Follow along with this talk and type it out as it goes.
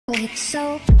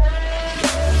So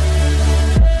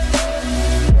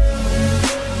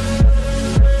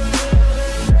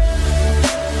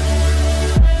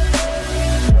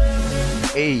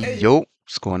Hey, yo,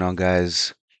 what's going on,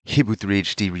 guys? Hibou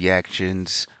 3HD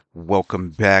reactions.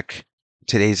 Welcome back.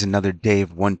 Today's another day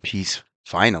of One Piece.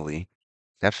 Finally,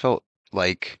 that felt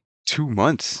like 2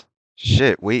 months.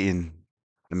 Shit, waiting.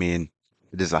 I mean,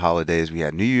 it is the holidays. We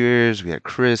had New Year's, we had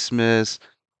Christmas.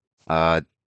 Uh,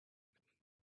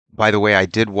 by the way, I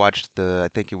did watch I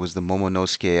think it was the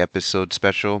Momonosuke episode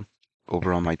special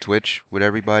over on my Twitch with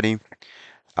everybody.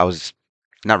 I was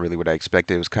not really what I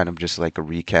expected. It was kind of just like a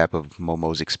recap of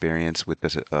Momo's experience with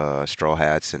the Straw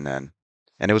Hats, and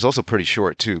it was also pretty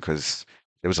short too, because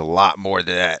there was a lot more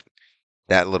to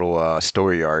that little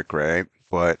story arc, right?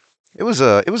 But it was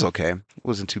okay. It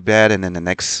wasn't too bad. And then the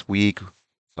next week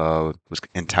was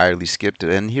entirely skipped,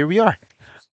 and here we are.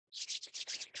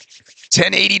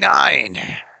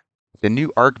 1089. The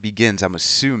new arc begins. I'm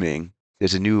assuming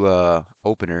there's a new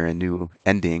opener and new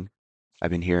ending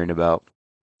I've been hearing about.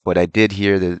 But I did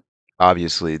hear that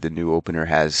obviously the new opener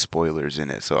has spoilers in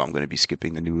it, so I'm going to be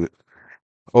skipping the new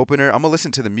opener. I'm gonna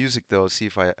listen to the music though, see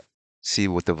if I see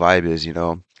what the vibe is, you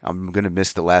know. I'm gonna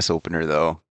miss the last opener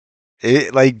though.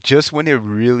 It like just when it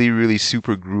really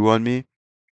super grew on me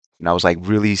and I was like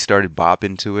really started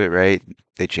bopping to it, right?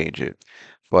 They change it.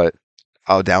 But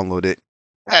I'll download it,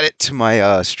 add it to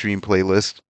my stream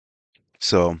playlist,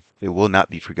 so it will not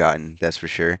be forgotten, that's for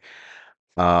sure.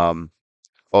 Um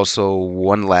Also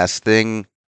one last thing,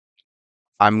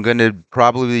 I'm gonna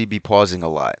probably be pausing a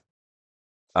lot.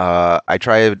 I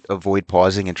try to avoid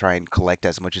pausing and try and collect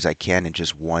as much as I can in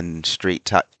just one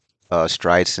straight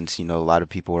stride, since you know a lot of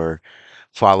people are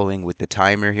following with the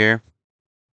timer here,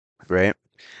 right?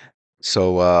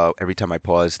 So every time I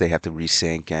pause, they have to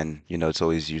resync, and you know it's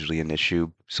always usually an issue.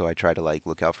 So I try to like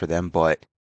look out for them. But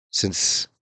since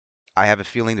I have a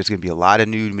feeling there's going to be a lot of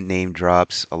new name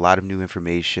drops, a lot of new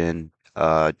information.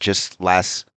 Just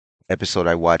last episode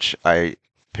I watched, I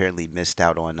apparently missed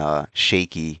out on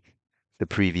Shaky, the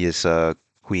previous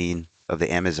queen of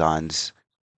the Amazons,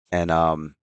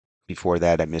 and before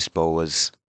that I missed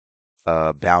Boa's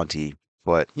bounty.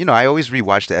 But you know, I always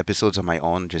rewatch the episodes on my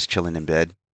own, just chilling in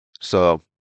bed. So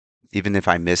even if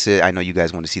I miss it, I know you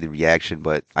guys want to see the reaction,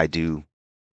 but I do.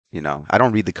 You know, I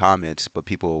don't read the comments, but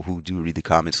people who do read the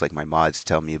comments, like my mods,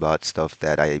 tell me about stuff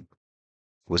that I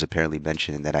was apparently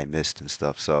mentioning that I missed and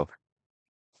stuff. So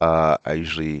I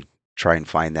usually try and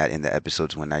find that in the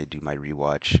episodes when I do my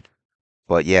rewatch.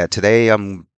 But yeah, today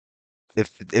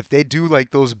if they do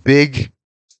like those big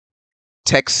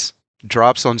text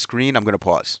drops on screen, I'm gonna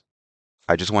pause.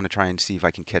 I just want to try and see if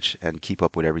I can catch and keep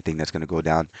up with everything that's gonna go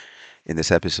down in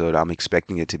this episode. I'm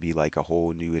expecting it to be like a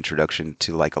whole new introduction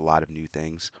to like a lot of new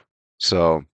things.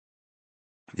 So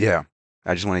yeah,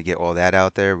 I just want to get all that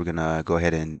out there. We're gonna go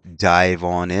ahead and dive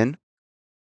on in.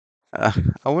 Uh,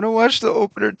 I want to watch the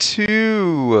opener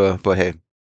too, but hey,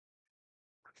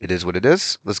 it is what it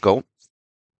is. Let's go.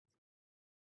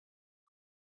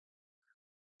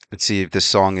 Let's see if this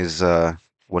song is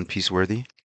One Piece worthy.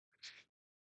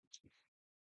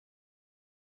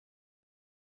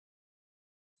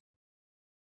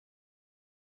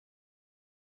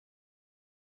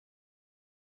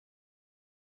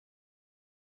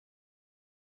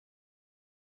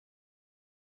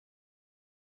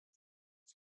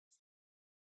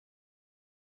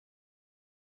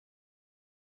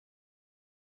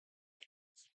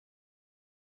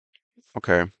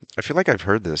 Okay, I feel like I've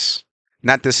heard this.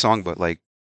 Not this song, but like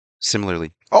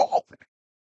similarly. Oh,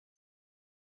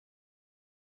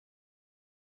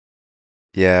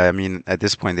 yeah. I mean, at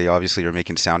this point, they obviously are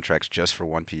making soundtracks just for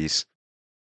One Piece.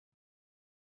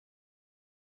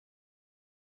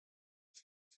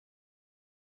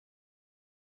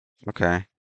 Okay.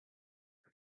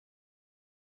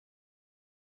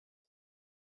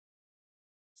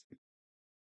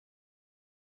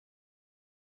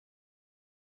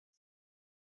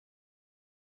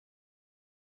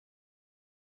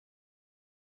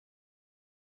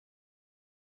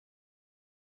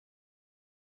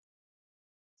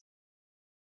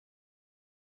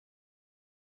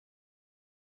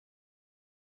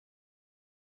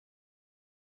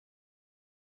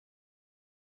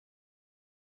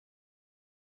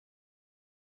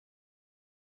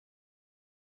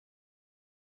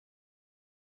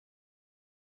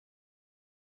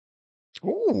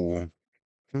 Ooh.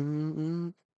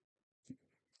 Mm,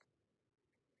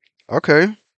 okay.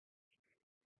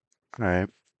 All right.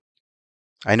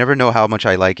 I never know how much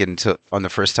I like it until on the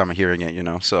first time of hearing it, you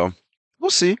know. So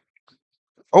we'll see.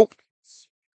 Oh,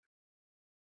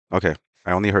 okay.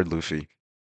 I only heard Luffy.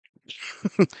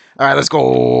 All right, let's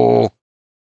go.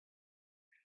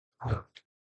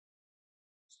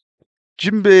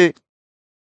 Jimbe.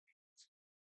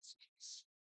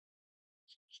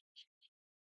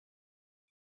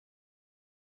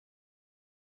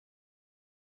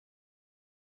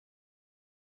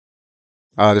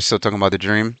 They're still talking about the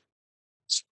dream.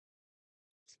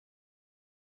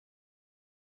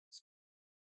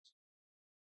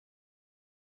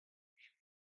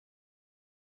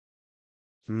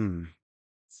 Hmm.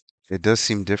 It does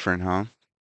seem different, huh?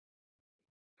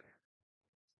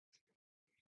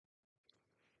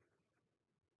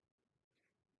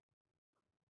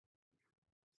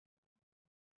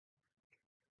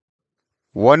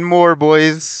 One more,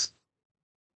 boys.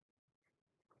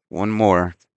 One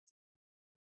more.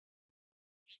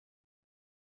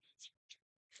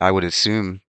 I would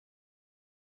assume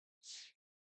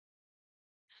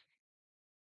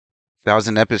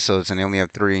 1,000 episodes and they only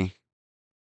have three.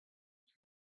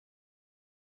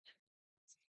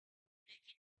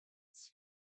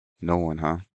 No one,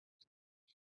 huh?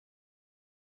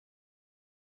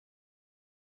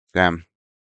 Damn.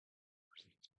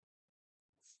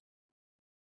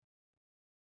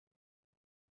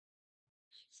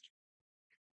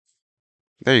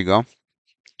 There you go.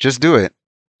 Just do it.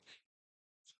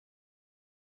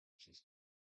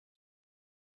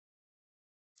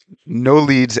 No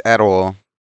leads at all.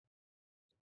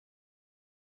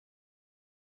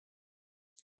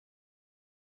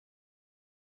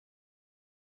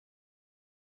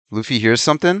 Luffy hears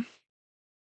something?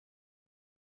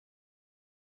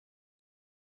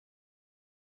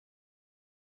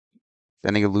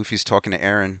 That nigga Luffy's talking to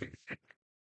Aaron.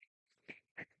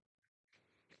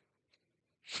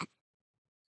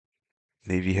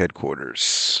 Navy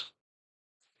headquarters.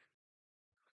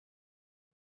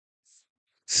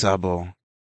 Sabo.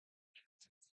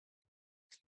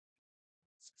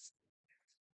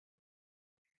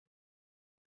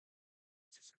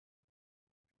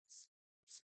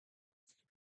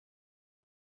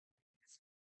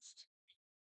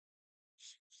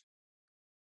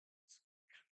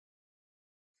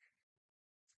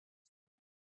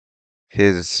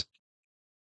 His.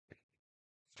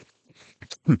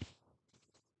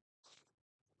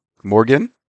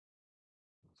 Morgan?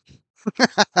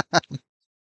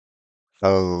 I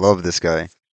love this guy.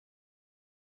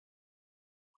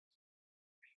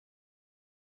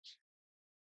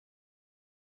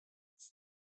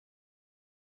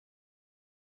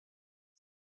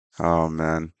 Oh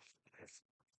man.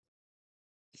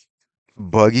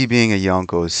 Buggy being a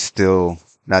Yonko is still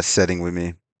not setting with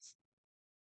me.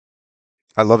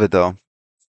 I love it though.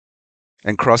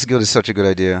 And cross guild is such a good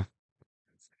idea.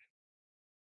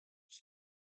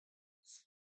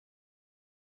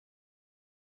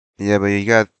 Yeah, but you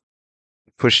got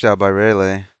pushed out by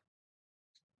Rayleigh.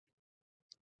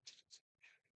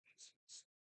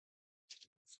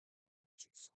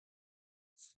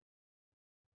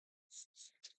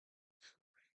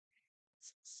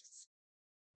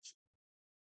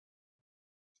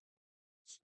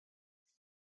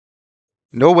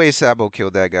 No way Sabo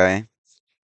killed that guy.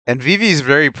 And Vivi's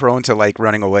very prone to like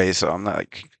running away, so I'm not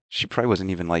like she probably wasn't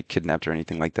even like kidnapped or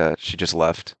anything like that. She just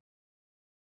left.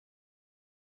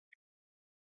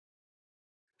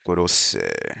 Gorose.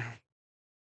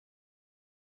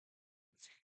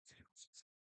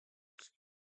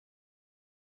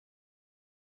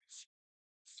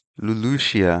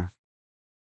 Lulusia.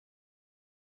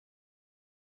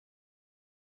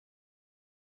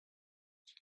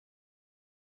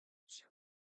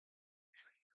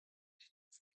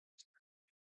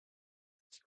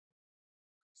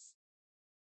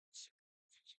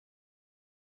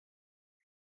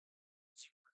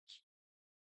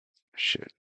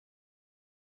 Shit,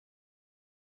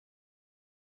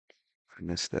 I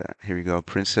missed that. Here we go.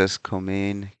 Princess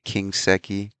Komain, King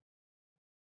Seki,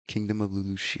 Kingdom of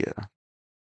Lulusia.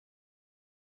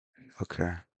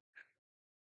 Okay.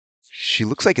 She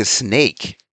looks like a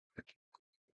snake.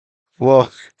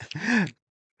 Well,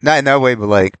 not in that way, but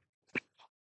like,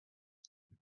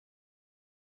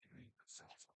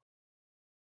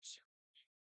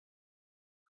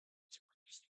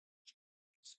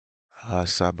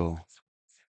 Sabo.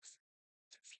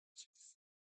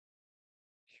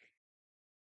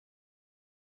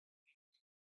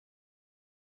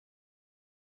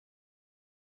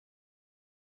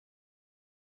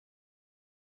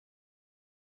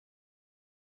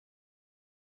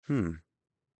 Hmm.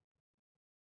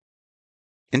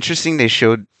 Interesting. They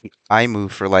showed eye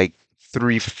move for like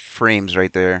 3 frames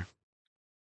right there.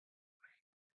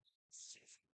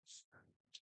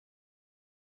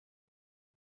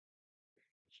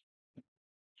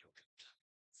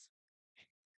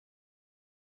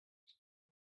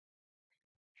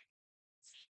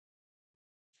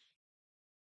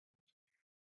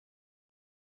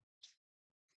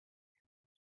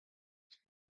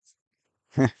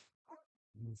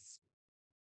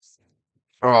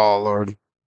 Oh Lord.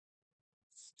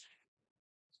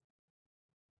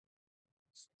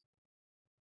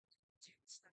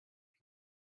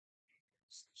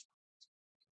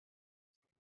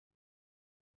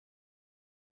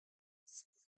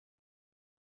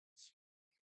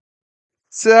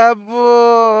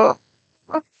 Sabo,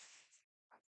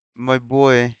 my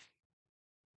boy.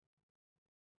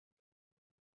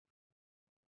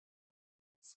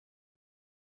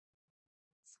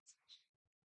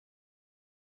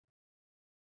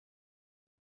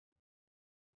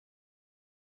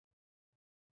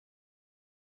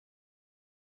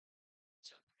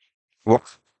 Well,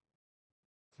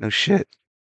 no shit.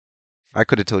 I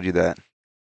could have told you that.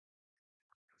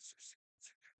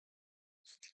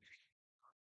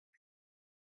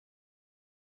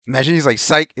 Imagine he's like,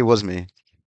 psych, it was me.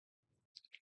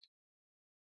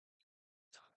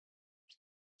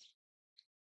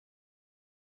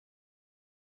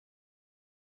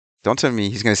 Don't tell me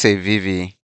he's gonna say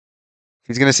Vivi.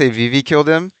 He's gonna say Vivi killed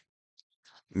him?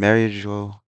 Mary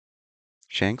Jo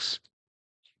Shanks?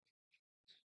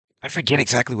 I forget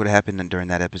exactly what happened during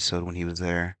that episode when he was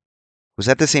there. Was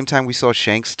that the same time we saw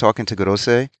Shanks talking to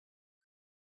Gorose?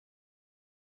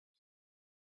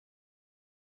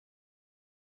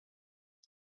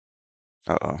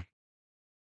 Uh-oh.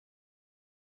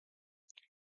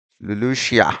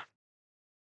 Lelouchia.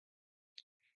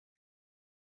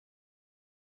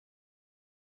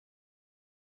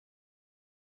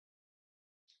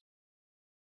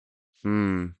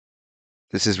 Hmm.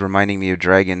 This is reminding me of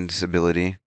Dragon's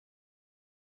ability.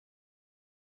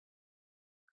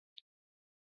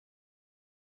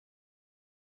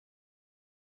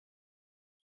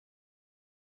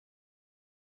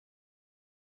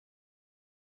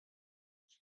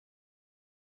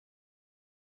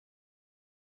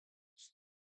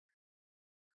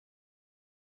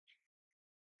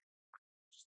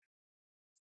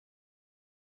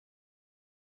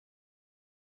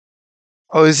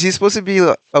 Oh, is he supposed to be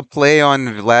a play on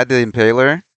Vlad the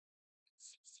Impaler?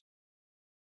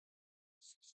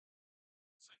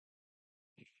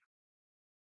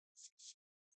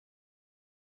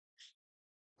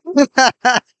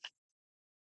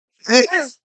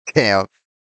 Damn.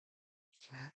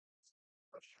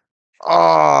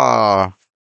 Oh,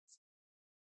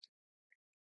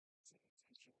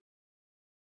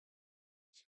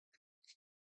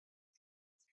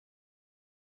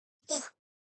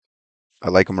 I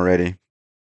like him already.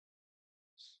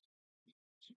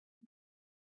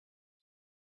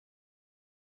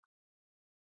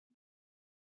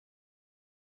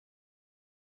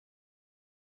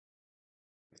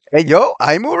 Hey, yo,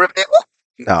 Aimu reveal?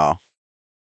 No.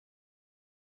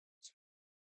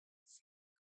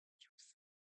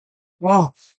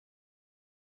 Whoa.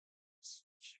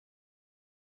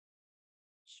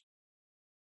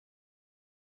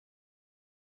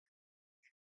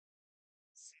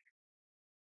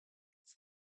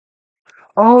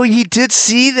 Oh, he did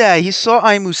see that. He saw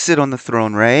Aimu sit on the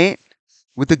throne, right?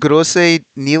 With the Grose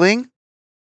kneeling?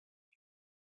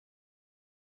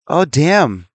 Oh,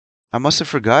 damn. I must have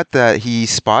forgot that he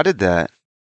spotted that.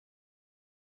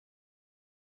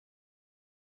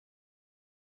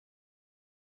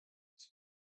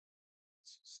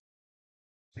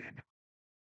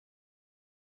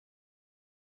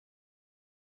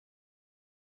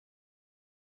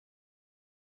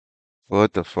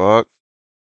 What the fuck?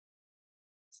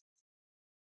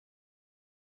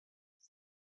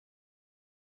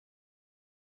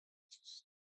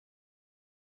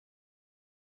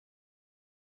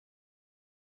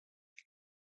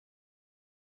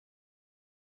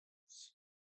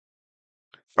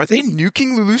 Are they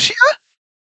nuking Lelouchia?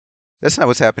 That's not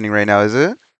what's happening right now, is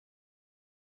it?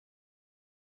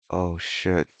 Oh,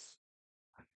 shit.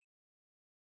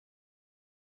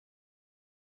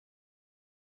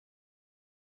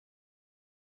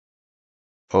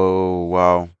 Oh,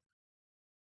 wow.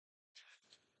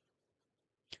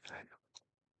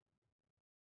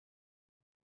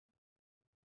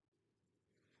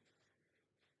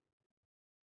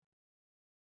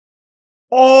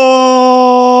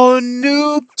 Oh,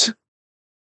 nuked.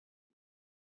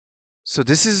 So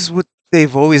this is what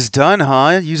they've always done,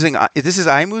 huh? Using this is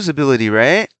Aimu's ability,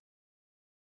 right?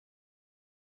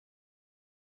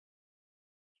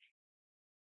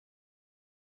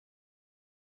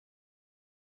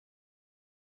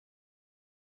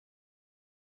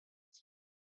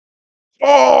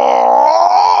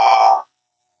 Oh!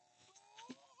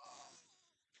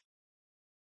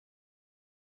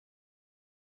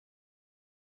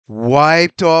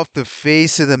 Wiped off the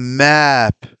face of the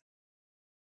map.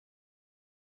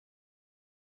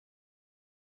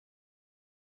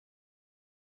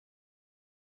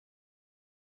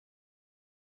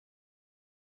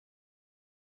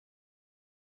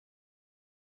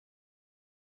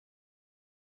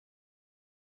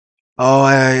 Oh,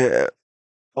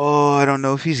 I don't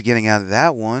know if he's getting out of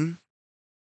that one.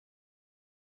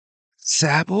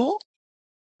 Sable?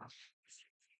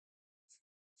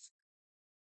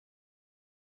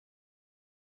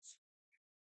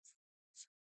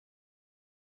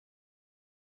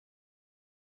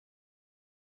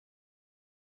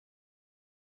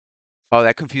 Oh,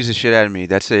 that confuses shit out of me.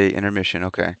 That's a intermission.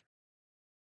 Okay.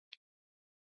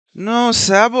 No,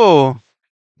 Sabo.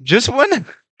 Just when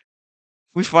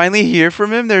we finally hear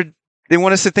from him, they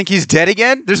want us to think he's dead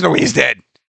again? There's no way he's dead.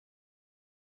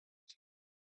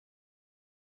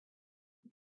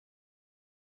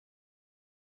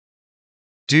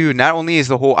 Dude, not only is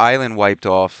the whole island wiped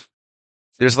off,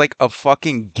 there's like a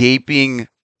fucking gaping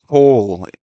hole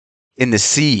in the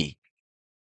sea.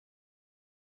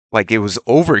 Like it was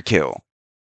overkill.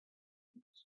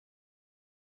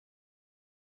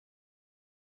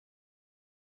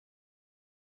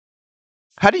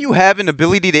 How do you have an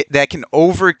ability that can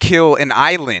overkill an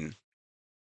island?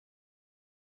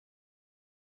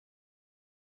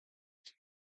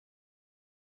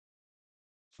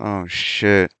 Oh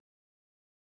shit.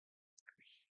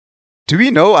 Do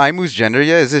we know Aimu's gender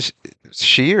yet? Is this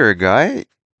she or a guy?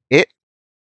 It,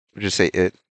 or just say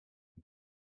it,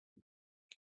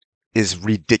 is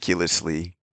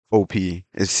ridiculously OP, it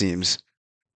seems.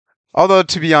 Although,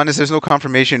 to be honest, there's no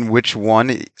confirmation which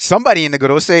one. Somebody in the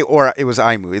Gorose or it was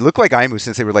Aimu. It looked like Aimu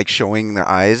since they were like showing the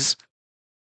eyes.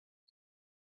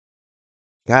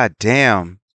 God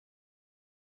damn.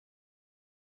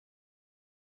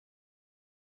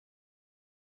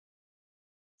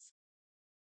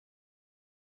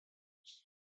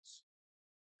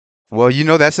 Well, you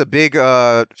know that's a big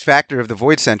factor of the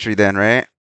Void Sentry then, right?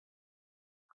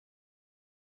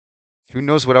 Who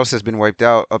knows what else has been wiped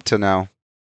out up till now?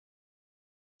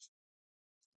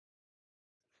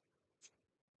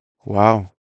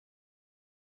 Wow.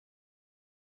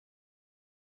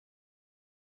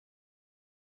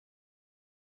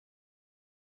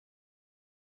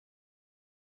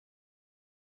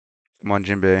 Come on,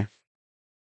 Jinbei.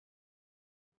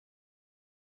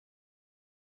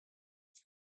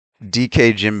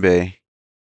 DK Jinbei.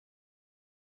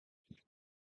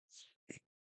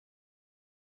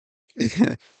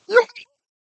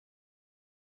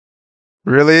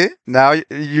 Really? Now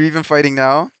you're even fighting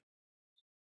now?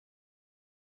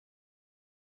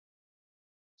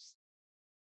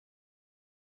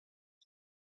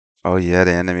 Oh yeah,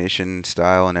 the animation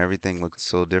style and everything looks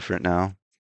so different now.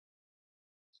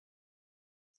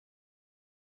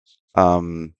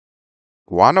 Um,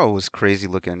 Wano was crazy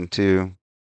looking too,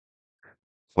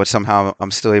 but somehow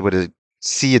I'm still able to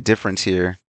see a difference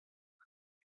here.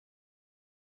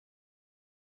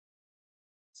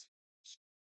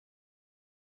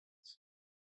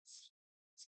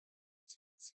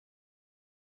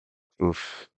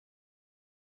 Oof.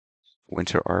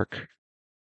 Winter arc.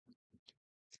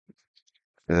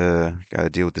 Gotta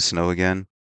deal with the snow again.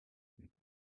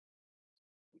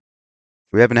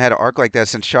 We haven't had an arc like that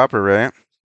since Chopper, right?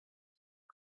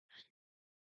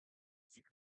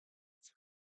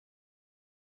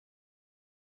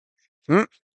 Mm,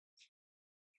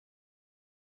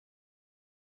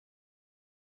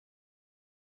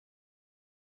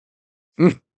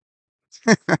 mm,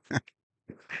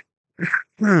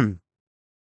 mm.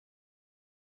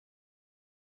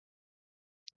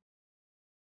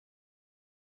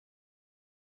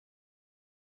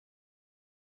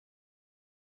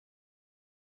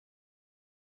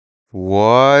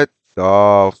 What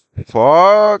the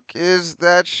fuck is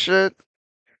that shit?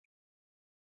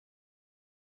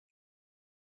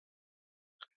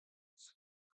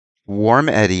 Warm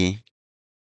Eddy.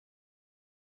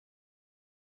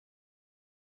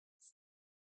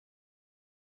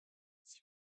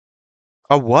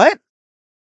 A what?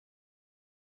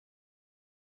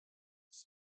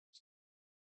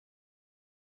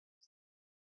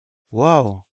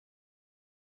 Whoa.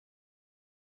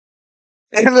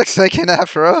 It looks like an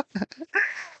afro.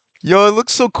 Yo, it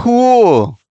looks so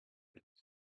cool.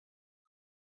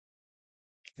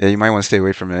 Yeah, you might want to stay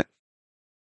away from it.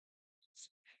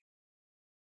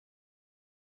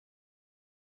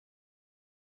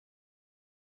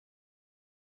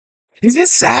 Is it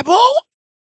Sabo?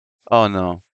 Oh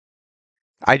no.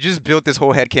 I just built this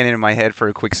whole headcanon in my head for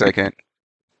a quick second.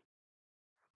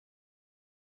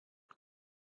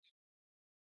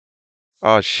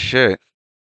 Oh shit.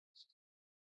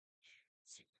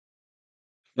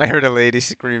 I heard a lady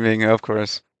screaming, of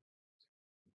course.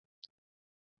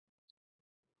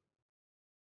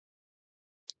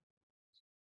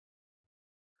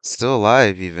 Still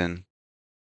alive even.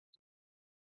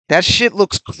 That shit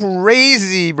looks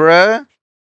crazy, bruh.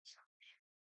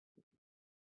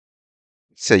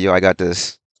 Say, yo, I got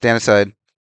this. Stand aside.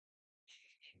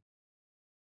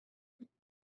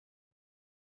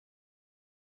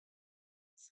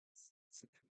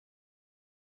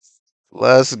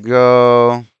 Let's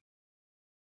go.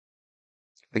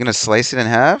 They're gonna slice it in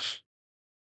half?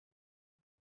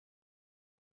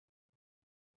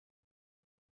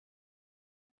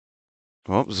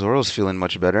 Well, Zoro's feeling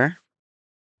much better.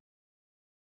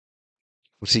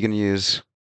 What's he gonna use?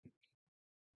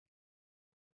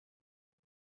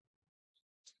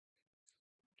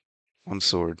 One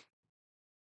sword.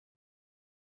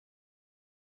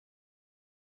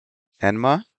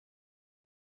 Enma?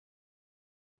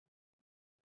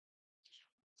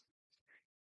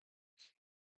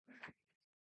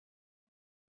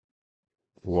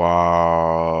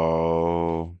 Wow.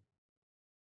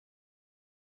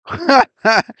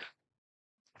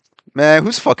 Man,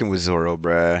 who's fucking with Zoro,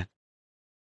 bruh?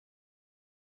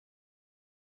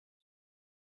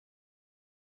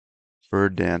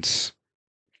 Bird dance.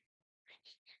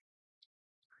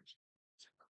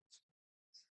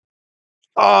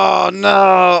 Oh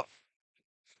no!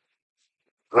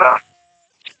 Ah,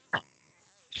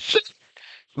 shit.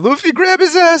 Luffy grab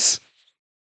his ass!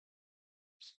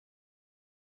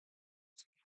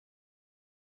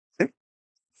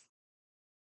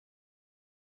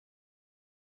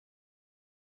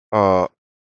 Uh,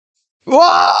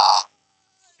 Whoa!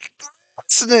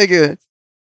 This nigga!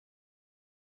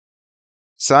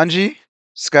 Sanji?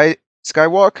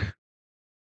 Skywalk?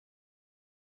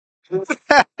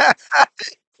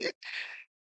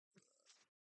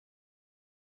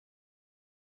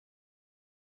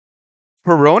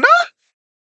 Perona?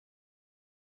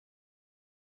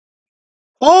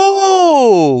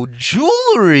 Oh,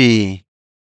 jewelry!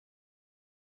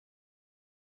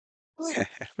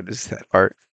 What is that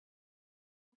art?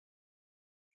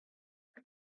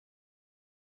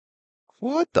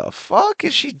 What the fuck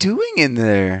is she doing in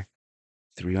there?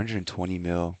 320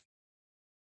 mil.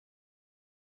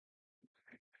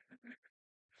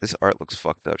 This art looks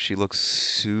fucked up. She looks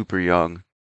super young.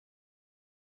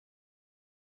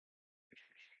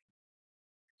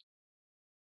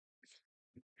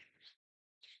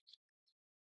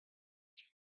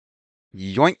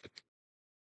 Yoink.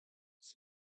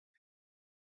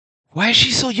 Why is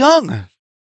she so young?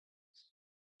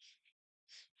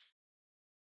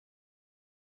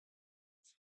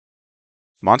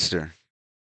 Monster.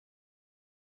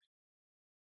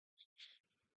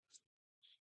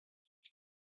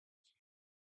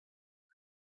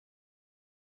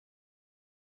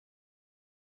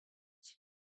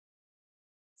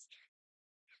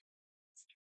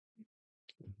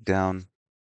 Down.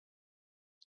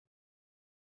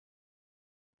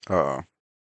 Uh-oh.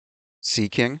 Sea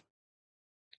King.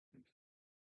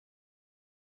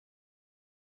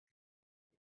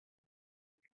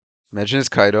 Imagine it's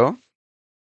Kaido.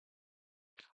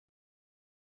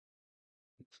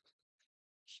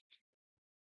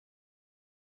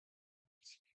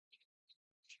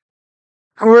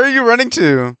 Where are you running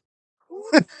to?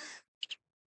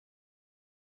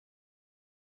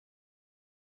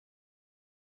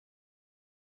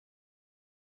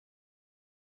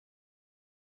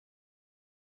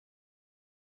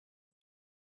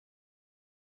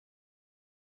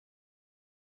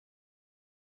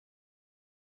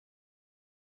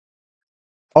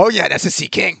 Oh yeah, that's a Sea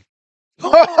King.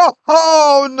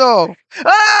 Oh, no.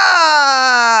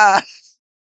 Ah!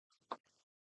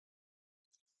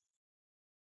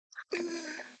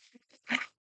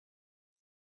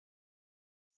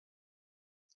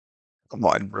 Come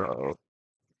on, bro.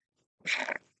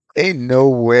 Ain't no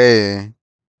way.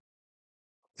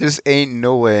 Just ain't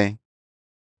no way.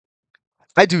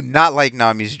 I do not like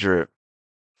Nami's drip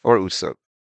or Usopp.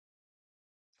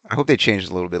 I hope they change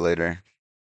a little bit later.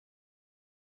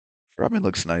 Robin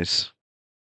looks nice.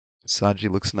 Sanji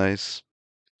looks nice.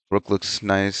 Brook looks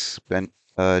nice.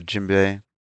 Jinbei.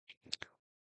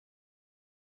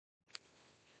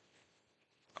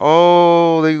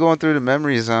 Oh, they going through the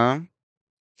memories, huh?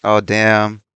 Oh,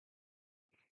 damn.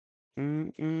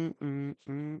 Mm, mm, mm,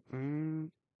 mm, mm.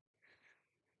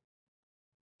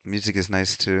 Music is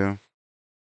nice too.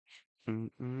 Mm,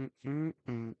 mm, mm,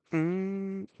 mm,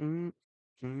 mm, mm,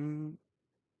 mm.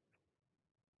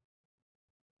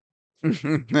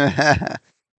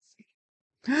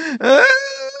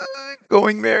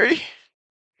 Going Mary.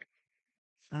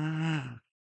 Mm,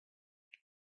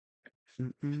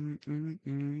 mm, mm,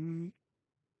 mm.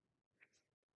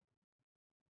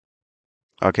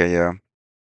 Okay, yeah.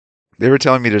 They were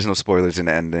telling me there's no spoilers in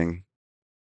the ending.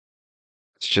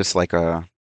 It's just like a,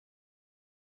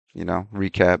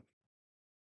 recap.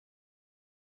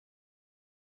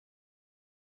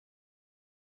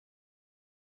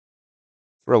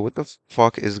 Bro, what the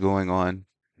fuck is going on?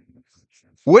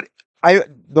 What I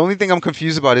the only thing I'm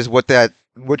confused about is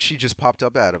what she just popped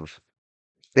up out of.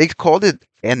 They called it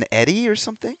an eddy or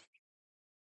something?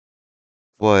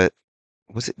 What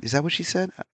was it? Is that what she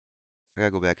said? I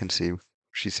gotta go back and see.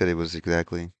 She said it was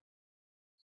exactly.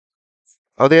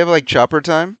 Oh, they have like chopper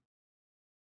time?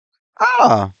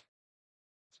 Ah,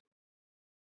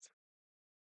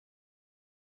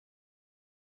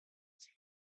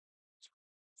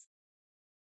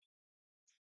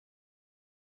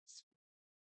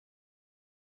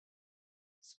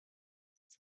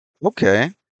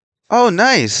 okay. Oh,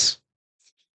 nice.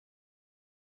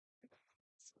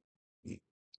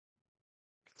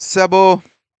 Sebo.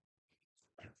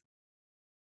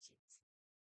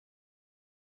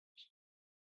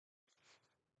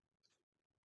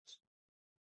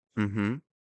 Mm-hmm.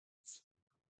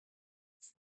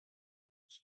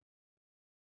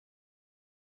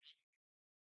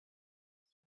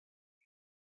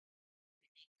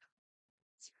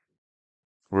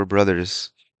 We're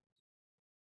brothers.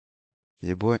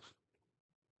 Yeah, boy.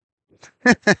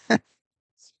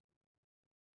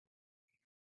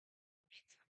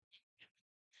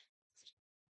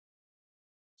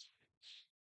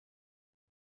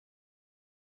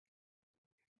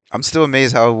 I'm still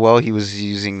amazed how well he was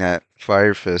using that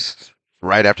fire fist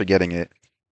right after getting it.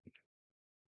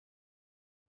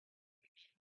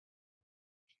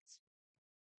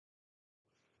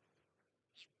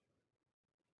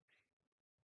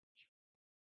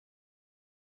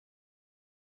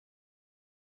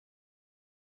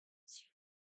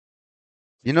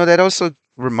 You know, that also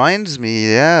reminds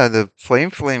me, yeah, the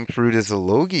flame fruit is a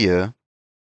Logia.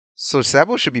 So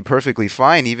Sabo should be perfectly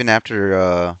fine even after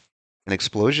an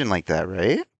explosion like that,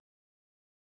 right?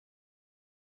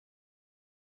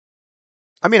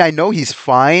 I mean, I know he's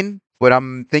fine, but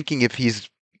I'm thinking if he's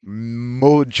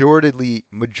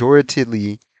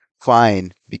majoritarily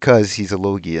fine because he's a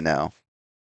Logia now,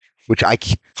 which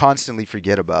constantly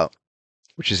forget about,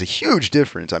 which is a huge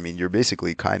difference. I mean, you're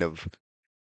basically kind of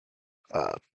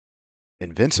uh,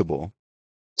 invincible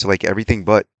to like everything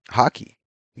but hockey,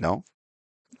 no?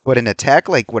 But an attack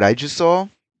like what I just saw,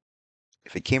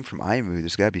 if it came from Aimu,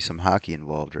 there's got to be some hockey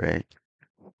involved, right?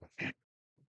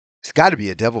 It's got to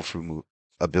be a devil fruit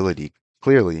ability,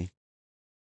 clearly.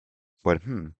 But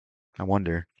I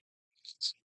wonder.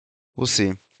 We'll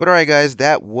see. But all right, guys,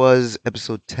 that was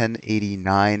episode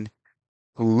 1089.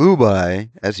 Flew by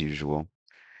as usual.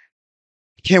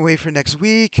 Can't wait for next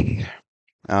week.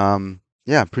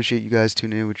 Yeah, appreciate you guys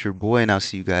tuning in with your boy, and I'll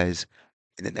see you guys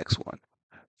in the next one.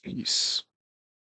 Peace.